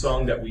every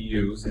song that we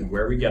use and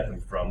where we get them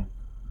from,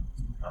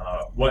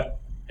 what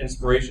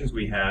inspirations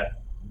we had.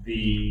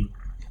 The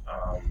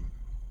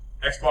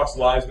Xbox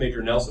Live's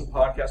Major Nelson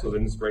podcast was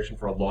an inspiration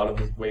for a lot of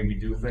the way we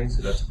do things,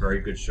 so that's a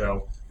very good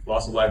show.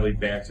 Lots of lively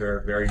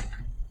banter, very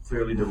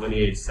clearly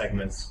delineated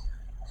segments,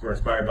 so we're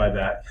inspired by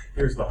that.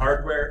 Here's the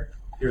hardware.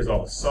 Here's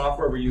all the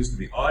software we use for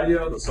the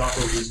audio, the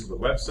software we use for the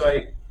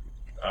website,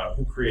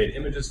 who created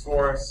images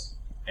for us,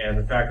 and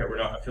the fact that we're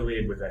not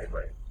affiliated with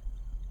anybody.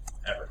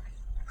 Ever.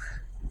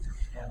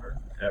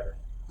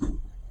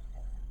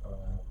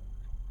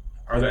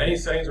 Are there any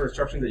settings or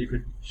instructions that you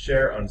could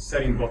share on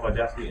setting both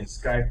Audacity and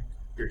Skype,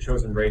 your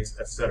chosen rates,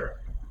 etc.?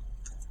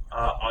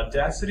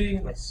 Audacity,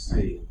 let's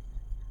see.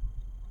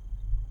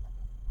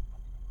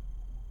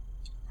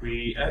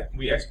 We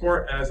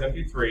export as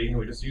MP3, and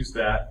we just use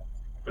that.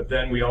 But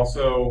then we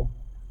also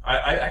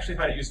I actually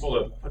find it useful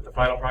to put the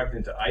final product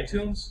into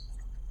iTunes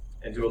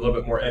and do a little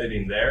bit more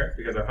editing there,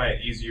 because I find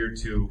it easier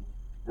to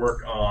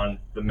work on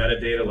the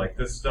metadata like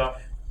this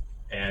stuff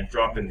and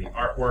drop in the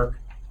artwork,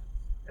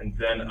 and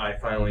then I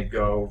finally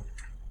go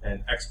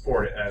and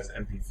export it as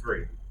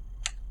MP3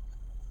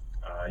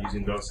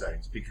 using those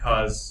settings,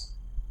 because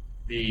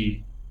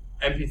the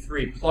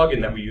MP3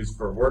 plugin that we use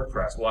for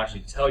WordPress will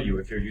actually tell you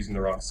if you're using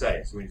the wrong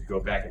settings, so we need to go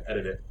back and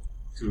edit it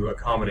to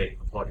accommodate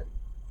the plugin.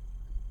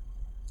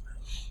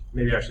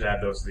 Maybe I should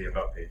add those to the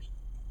About page.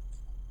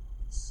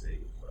 Let's see,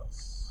 what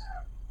else?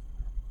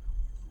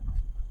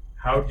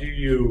 How do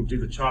you do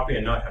the chopping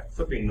and not have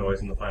clipping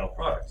noise in the final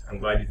product? I'm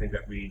glad you think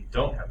that we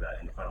don't have that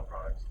in the final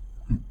product.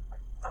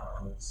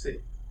 Let's see.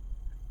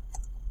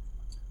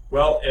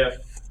 Well,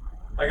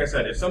 like I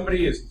said, if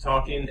somebody is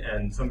talking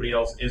and somebody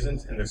else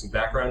isn't, and there's some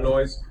background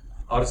noise,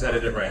 I'll just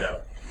edit it right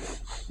out.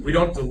 We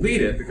don't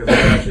delete it because we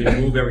can actually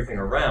move everything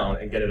around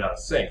and get it out of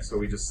sync, so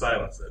we just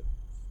silence it.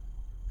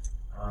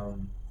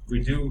 We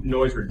do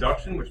noise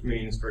reduction, which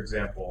means, for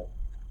example,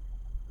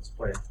 let's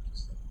play.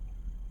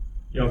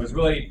 There's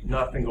really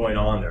nothing going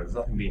on there. There's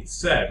nothing being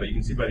said, but you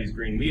can see by these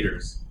green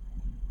meters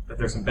that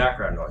there's some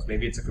background noise.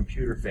 Maybe it's a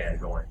computer fan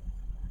going.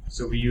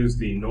 So we use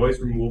the noise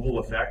removal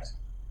effect.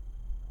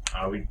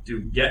 We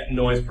do get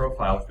noise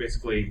profile, which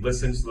basically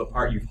listens to the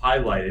part you've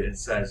highlighted and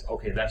says,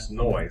 okay, that's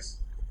noise.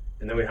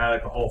 And then we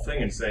highlight the whole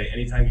thing and say,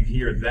 anytime you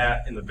hear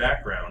that in the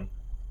background,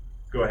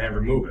 go ahead and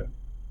remove it.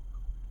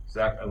 So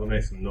that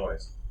eliminates some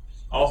noise.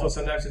 Also,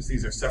 sometimes since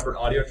these are separate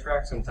audio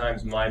tracks,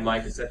 sometimes my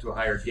mic is set to a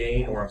higher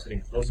gain, or I'm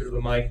sitting closer to the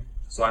mic,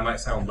 so I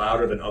might sound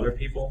louder than other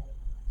people.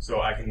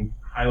 So I can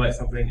highlight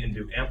something and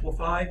do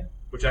amplify,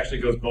 which actually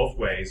goes both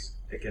ways.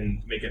 It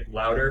can make it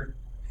louder,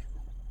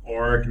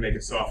 or it can make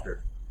it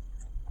softer.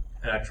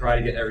 And I try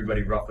to get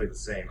everybody roughly the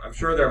same. I'm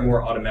sure there are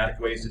more automatic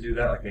ways to do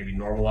that, like maybe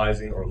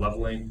normalizing or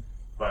leveling,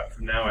 but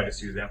for now I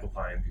just use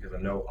amplifying because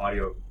I'm no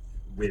audio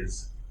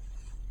whiz.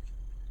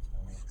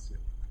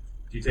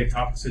 Do you take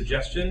topic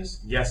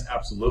suggestions? Yes,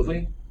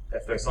 absolutely.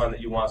 If there's something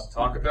that you want us to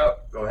talk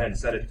about, go ahead and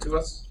send it to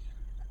us.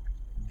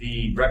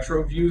 The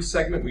retro view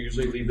segment, we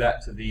usually leave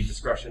that to the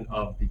discretion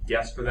of the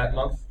guest for that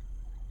month.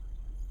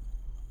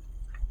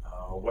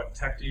 What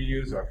tech do you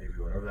use? Okay,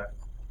 we went over that.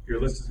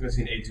 Your list is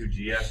missing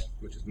A2GS,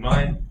 which is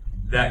mine.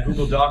 That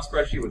Google Docs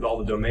spreadsheet with all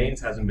the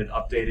domains hasn't been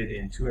updated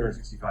in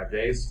 265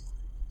 days.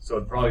 So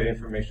probably the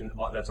information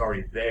that's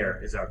already there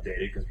is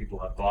outdated because people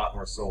have bought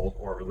or sold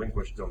or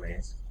relinquished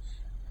domains.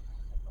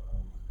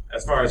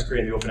 As far as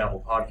creating the Open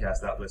Apple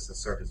podcast, that list has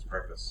served its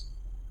purpose.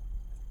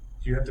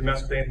 Do you have to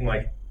mess with anything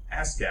like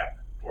ASCAP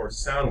or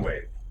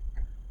Soundwave?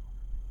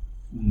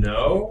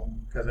 No,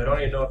 because I don't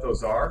even know what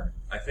those are.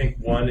 I think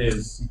one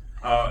is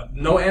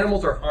no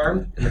animals are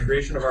harmed in the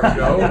creation of our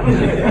show.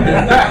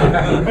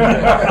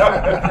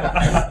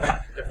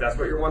 If that's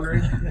what you're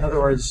wondering. In other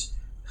words,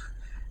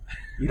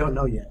 you don't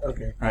know yet.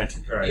 Okay. Right.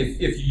 Right.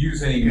 If you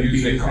use any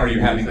music, are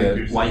you having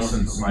to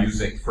license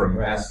music from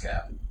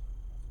ASCAP?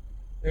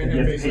 And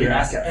basically,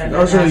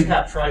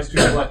 ASCAP tries to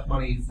collect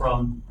money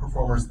from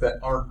performers that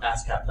aren't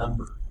ASCAP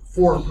members,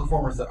 for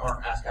performers that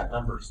aren't ASCAP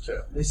members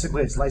too.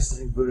 Basically, it's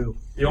licensing voodoo.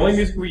 The only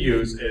music we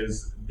use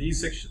is these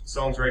 6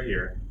 songs right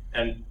here,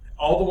 and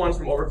all the ones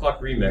from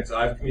Overclock Remix,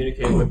 I've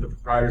communicated with the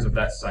proprietors of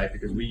that site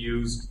because we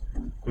used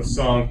the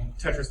song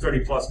Tetris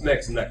 30 Plus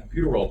Mix in that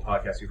Computer World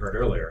podcast you heard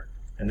earlier,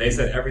 and they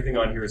said everything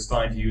on here is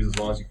fine to use as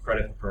long as you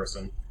credit the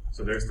person,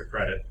 so there's the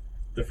credit.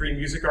 The Free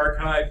Music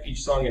Archive,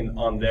 each song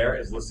on there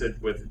is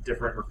listed with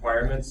different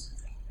requirements.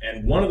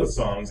 And one of the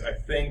songs, I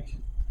think,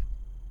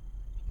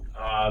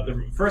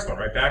 the first one,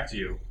 Right Back to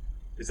You,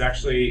 is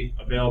actually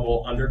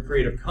available under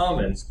Creative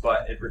Commons,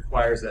 but it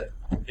requires that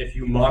if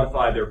you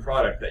modify their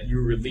product, that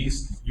you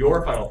release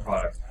your final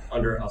product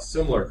under a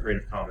similar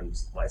Creative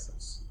Commons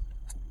license.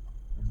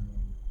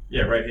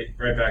 Yeah,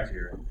 right back to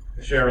you.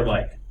 Share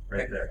alike,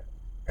 right there.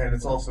 And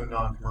it's also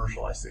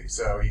non-commercial, I see,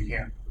 so you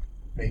can't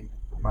make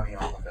money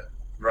off of it.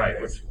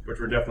 Right, which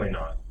we're definitely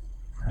not.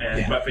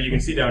 And but you can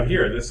see down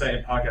here, this site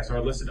and podcast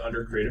are listed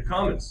under Creative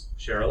Commons,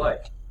 share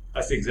alike.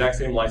 That's the exact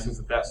same license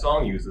that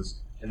song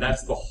uses, and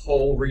that's the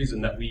whole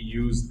reason that we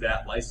use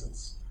that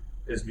license,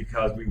 is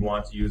because we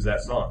want to use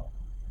that song.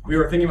 We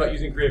were thinking about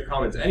using Creative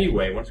Commons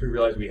anyway. Once we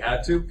realized we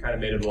had to, kind of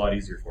made it a lot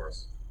easier for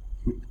us.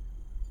 Do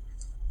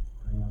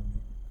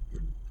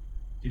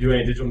you do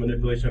any digital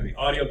manipulation of the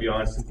audio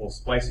beyond simple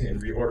splicing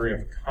and reordering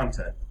of the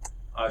content?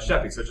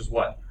 Sheppy, such as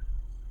what?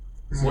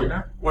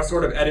 What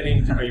sort of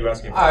editing are you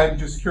asking for? I'm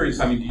just curious.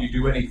 I mean, do you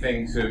do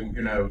anything to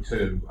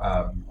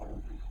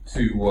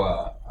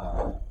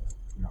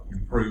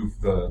improve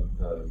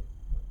the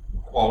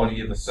quality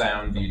of the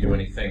sound? Do you do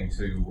anything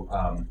to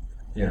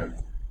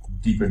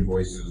deepen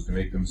voices to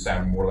make them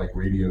sound more like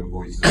radio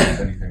voices,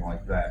 anything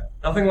like that?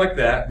 Nothing like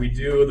that. We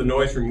do the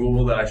noise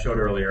removal that I showed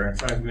earlier, and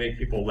sometimes we make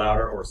people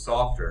louder or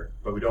softer,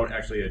 but we don't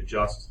actually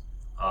adjust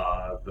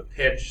the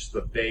pitch,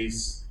 the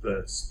bass,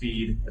 the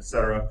speed,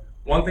 etc.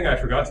 One thing I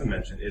forgot to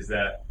mention is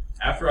that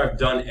after I've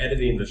done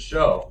editing the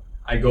show,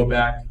 I go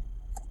back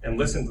and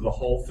listen to the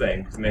whole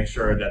thing to make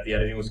sure that the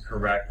editing was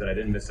correct, that I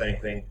didn't miss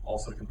anything,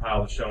 also to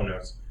compile the show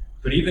notes.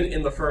 But even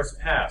in the first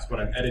pass, when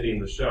I'm editing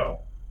the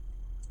show,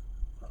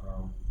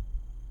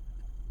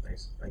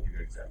 thank you for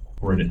the example.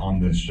 Word on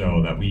this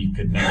show that we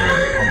could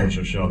never publish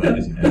a show that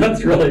isn't edited.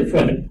 That's really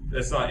funny.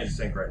 It's not in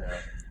sync right now.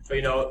 But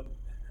you know,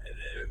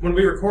 when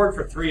we record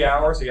for 3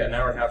 hours, you get an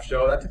hour and a half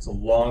show, that takes a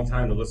long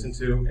time to listen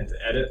to and to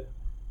edit.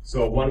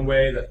 So one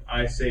way that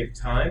I save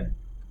time.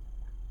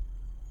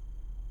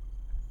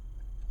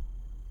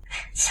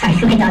 Sorry,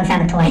 my dog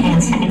found a toy.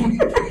 I'm sorry.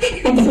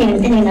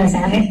 didn't even notice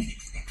that.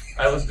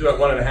 I listen to it at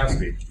 1.5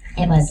 speed.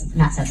 It was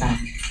not so subtle.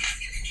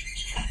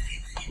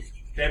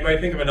 Can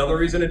anybody think of another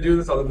reason to do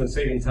this other than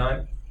saving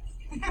time?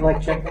 Like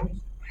checkpoints?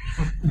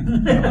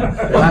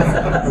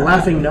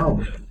 Laughing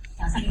no.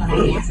 Some people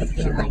have asked us to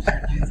do it like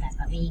check-ins,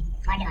 but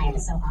Mike and I are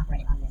just so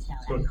awkward on this show.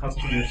 So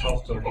accustom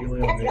yourself to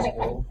helium-based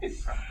world.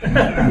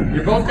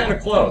 You're both kind of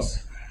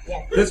close.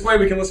 Yeah. This way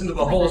we can listen to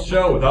the whole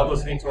show without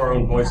listening to our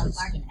own voices.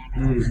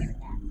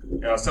 You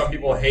know, some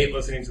people hate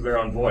listening to their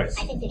own voice.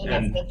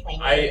 And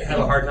I have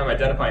a hard time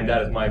identifying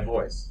that as my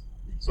voice.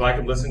 So I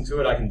can listen to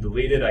it, I can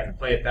delete it, I can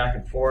play it back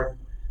and forth.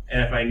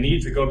 And if I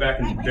need to go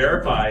back and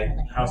verify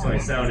how something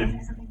sounded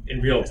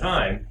in real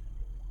time,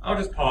 I'll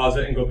just pause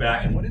it and go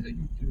back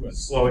and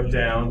slow it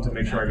down to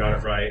make sure I got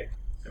it right.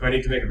 If I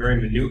need to make a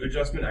very minute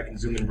adjustment, I can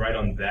zoom in right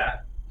on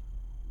that.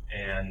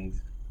 And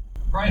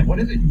Brian, what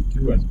is it you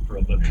do for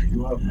a living? Are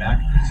you a Mac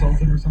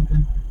consultant or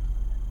something?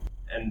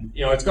 And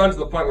you know, it's gone to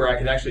the point where I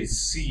can actually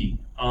see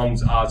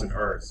ums, ahs, and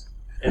ers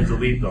and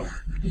delete them.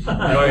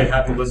 I don't even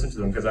have to listen to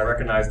them because I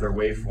recognize their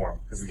waveform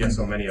because we get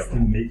so many of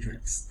them.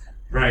 Matrix.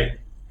 Right.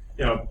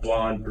 You know,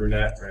 blonde,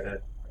 brunette,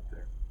 redhead, right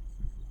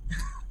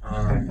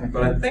there.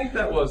 But I think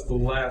that was the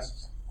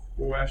last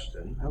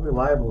question. How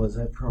reliable is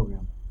that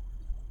program?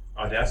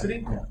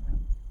 Audacity? Yeah.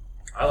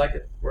 I like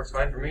it. Works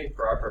fine for me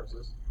for our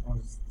purposes.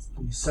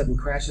 Sudden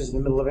crashes in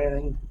the middle of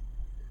anything?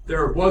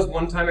 There was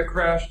one time it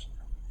crashed,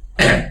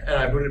 and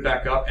I booted it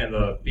back up, and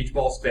the beach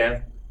ball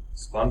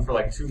spun for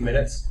like 2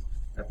 minutes.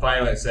 And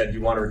finally it said, "Do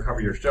you want to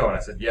recover your show?" And I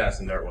said, "Yes,"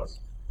 and there it was.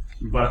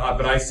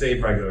 But I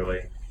save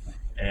regularly.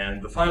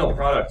 And the final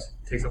product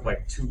takes up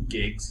like 2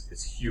 gigs.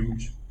 It's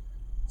huge.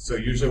 So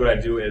usually what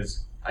I do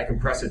is I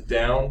compress it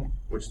down,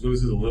 which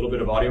loses a little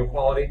bit of audio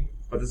quality,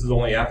 but this is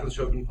only after the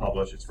show's been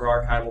published. It's for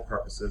archival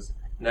purposes.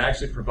 And I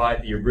actually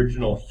provide the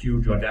original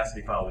huge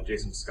Audacity file to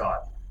Jason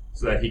Scott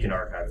so that he can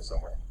archive it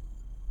somewhere.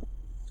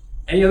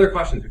 Any other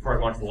questions before I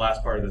go on to the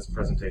last part of this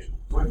presentation?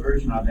 What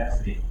version of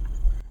Audacity?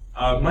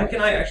 Mike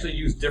and I actually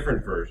use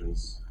different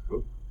versions.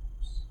 Oops.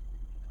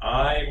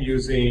 I'm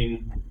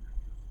using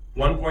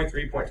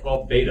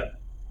 1.3.12 beta.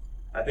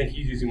 I think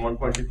he's using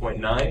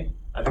 1.2.9.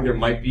 I think there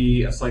might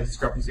be a slight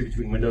discrepancy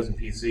between Windows and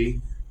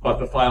PC, but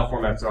the file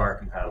formats are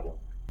compatible.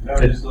 I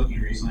was just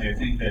looking recently. I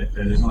think that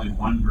there's only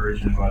one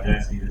version of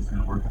Audacity that's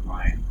going to work with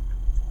mine.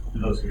 For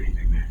those who are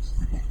using Macs.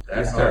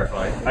 That's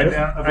terrifying. I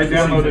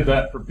downloaded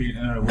that for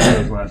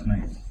Windows last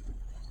night.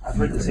 I've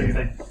heard the same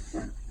thing.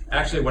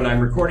 Actually, when I'm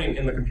recording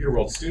in the Computer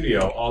World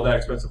Studio, all that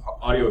expensive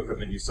audio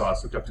equipment you saw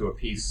is hooked up to a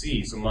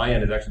PC, so my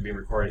end is actually being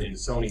recorded in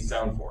Sony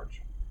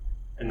SoundForge.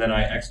 And then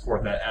I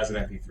export that as an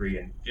MP3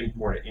 and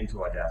import it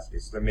into Audacity.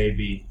 So there may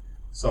be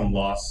some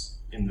loss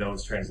in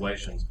those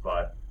translations,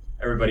 but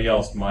everybody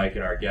else, Mike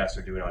and our guests,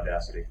 are doing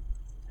Audacity.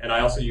 And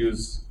I also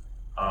use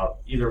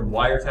either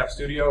Wiretap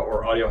Studio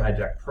or Audio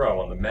Hijack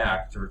Pro on the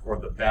Mac to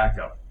record the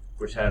backup,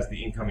 which has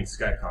the incoming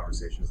Skype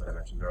conversations that I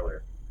mentioned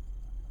earlier.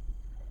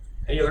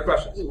 Any other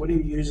questions? What are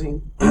you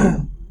using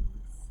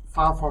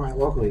file format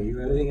locally? Are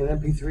you editing an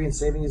MP3 and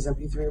saving as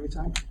MP3 every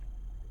time?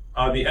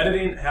 The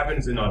editing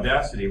happens in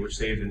Audacity, which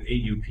saves in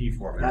AUP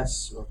format.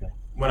 That's okay.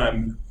 When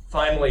I'm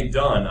finally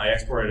done, I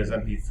export it as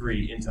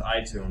MP3 into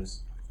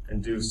iTunes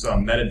and do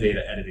some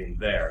metadata editing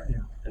there.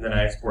 Yeah. And then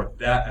I export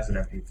that as an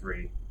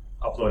MP3,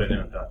 upload it,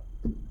 and I'm done.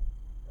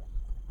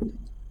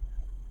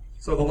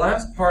 So the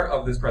last part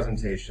of this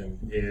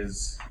presentation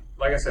is,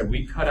 like I said,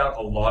 we cut out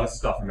a lot of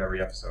stuff from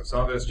every episode.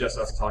 Some of it is just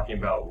us talking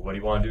about what do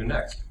you want to do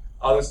next.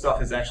 Other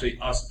stuff is actually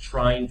us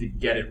trying to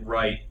get it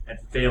right and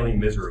failing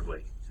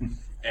miserably.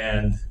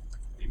 And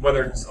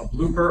whether it's a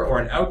blooper or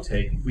an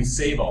outtake, we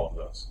save all of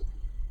those.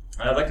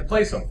 And I'd like to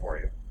play some for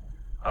you.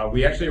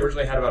 We actually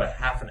originally had about a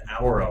half an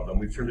hour of them.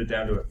 We've trimmed it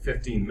down to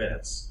 15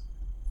 minutes.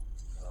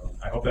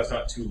 I hope that's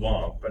not too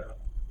long, but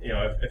you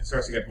know, if it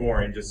starts to get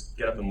boring, just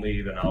get up and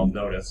leave, and I'll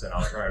notice, and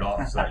I'll turn it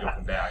off so that you'll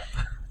come back.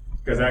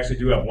 Because I actually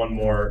do have one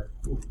more.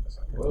 Ooh, that's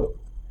not good.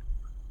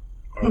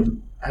 Whoa.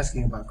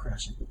 Asking about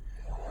crashing.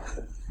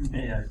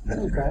 Yeah. This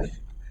is a crash.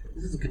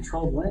 This is a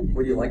controlled landing.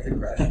 Would you like to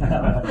crash?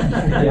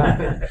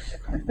 Yeah.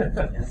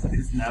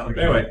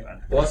 Anyway,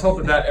 well, let's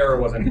hope that error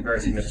wasn't very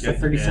significant.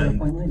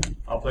 37-point landing.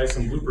 I'll play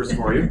some bloopers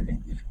for you.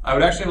 I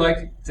would actually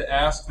like to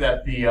ask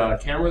that the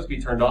cameras be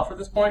turned off at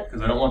this point,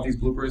 because I don't want these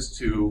bloopers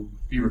to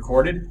be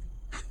recorded.